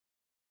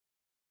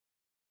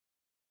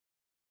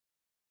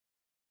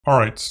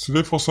Alright,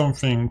 today for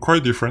something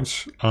quite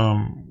different.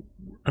 I'm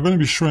going to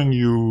be showing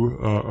you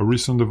a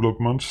recent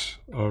development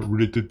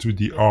related to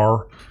the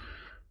R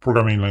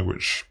programming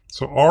language.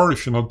 So R,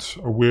 if you're not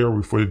aware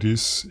with what it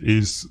is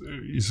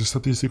a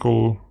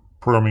statistical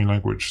programming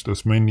language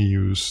that's mainly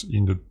used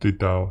in the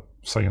data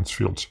science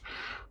field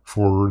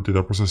for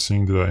data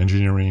processing, data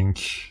engineering,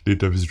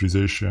 data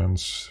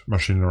visualizations,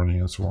 machine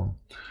learning, and so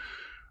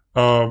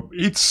on.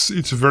 It's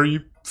a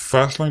very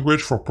fast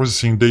language for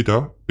processing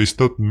data. It's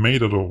not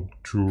made at all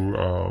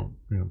to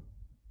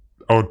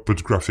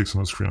output graphics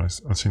on the screen and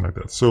things like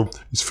that. So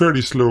it's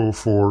fairly slow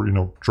for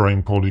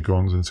drawing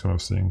polygons and this kind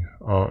of thing,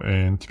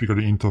 and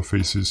typically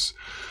interfaces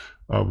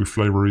with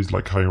libraries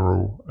like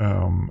Hiero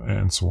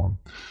and so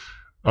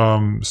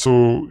on.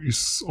 So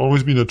it's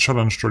always been a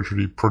challenge to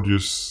actually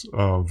produce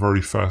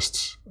very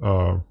fast,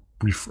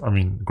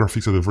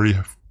 graphics at a very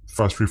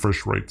fast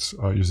refresh rate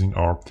using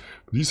R.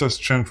 This has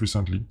changed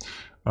recently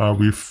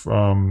with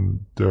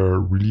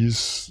the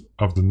release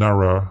of the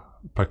Nara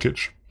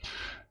package.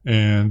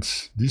 And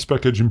this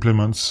package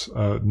implements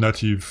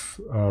native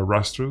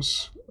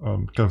rasters,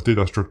 kind of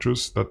data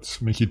structures that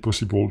make it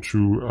possible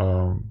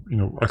to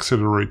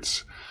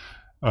accelerate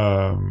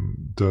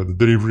the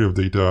delivery of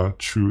data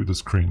to the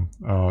screen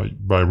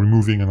by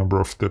removing a number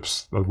of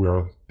steps that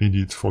were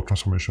needed for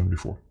transformation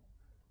before.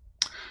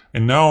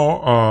 And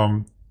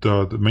now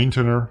the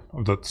maintainer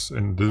of that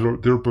and the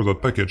developer of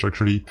that package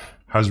actually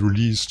has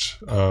released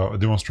a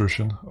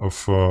demonstration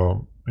of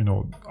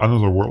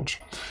Another World.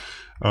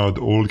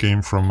 The old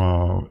game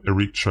from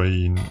Eric Chai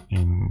in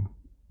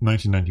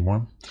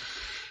 1991.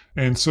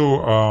 And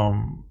so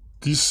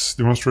this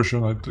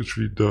demonstration,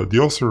 actually the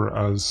author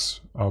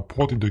has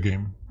ported the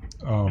game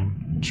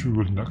to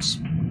Linux,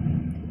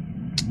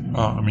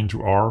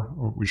 to R,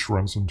 which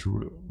runs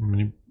into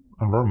many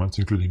environments,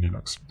 including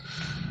Linux.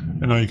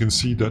 And now you can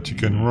see that you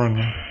can run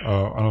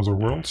Another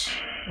World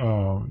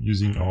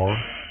using R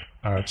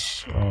at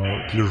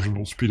the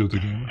original speed of the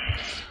game.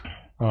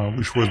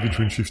 Which was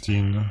between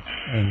 15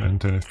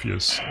 and 10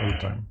 FPS at the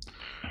time,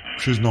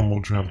 which is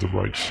normal to have the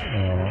right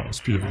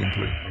speed of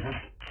gameplay.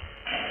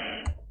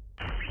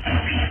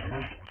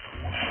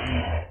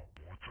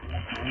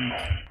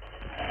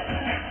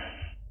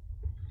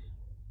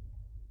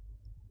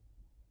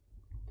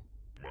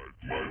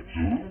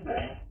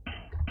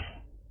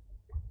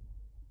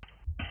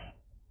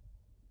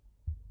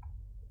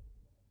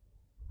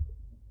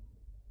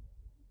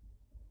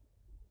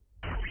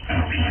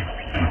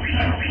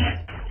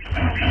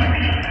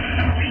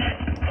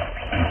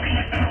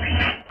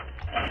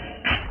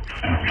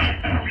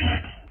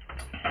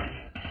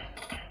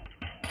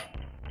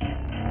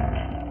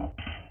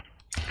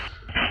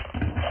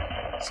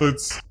 So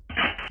it's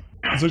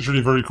actually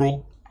very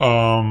cool.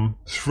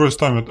 It's the first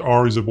time that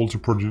R is able to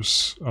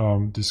produce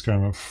this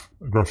kind of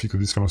graphic at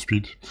this kind of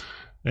speed.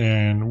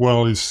 And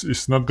well,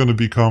 it's not going to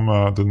become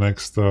the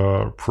next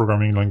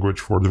programming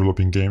language for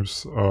developing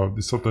games.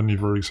 It's certainly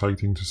very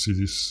exciting to see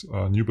these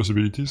new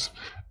possibilities,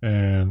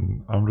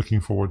 and I'm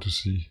looking forward to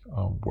see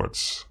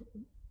what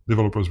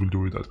developers will do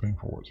with that going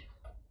forward.